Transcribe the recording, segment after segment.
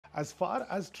As far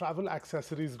as travel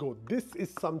accessories go, this is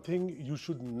something you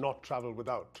should not travel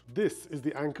without. This is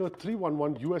the Anker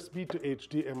 311 USB to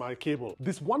HDMI cable.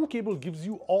 This one cable gives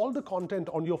you all the content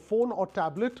on your phone or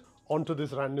tablet onto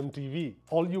this random TV.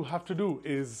 All you have to do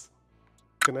is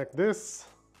connect this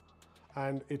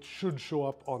and it should show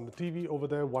up on the TV over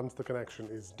there once the connection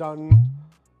is done.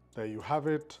 There you have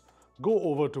it. Go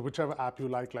over to whichever app you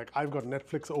like I've got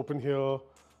Netflix open here,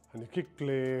 and you click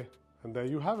play, and there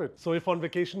you have it. So if on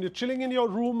vacation you're chilling in your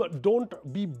room,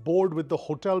 don't be bored with the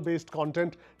hotel-based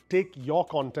content. Take your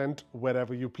content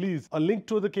wherever you please. A link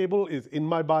to the cable is in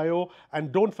my bio,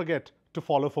 and don't forget to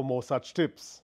follow for more such tips.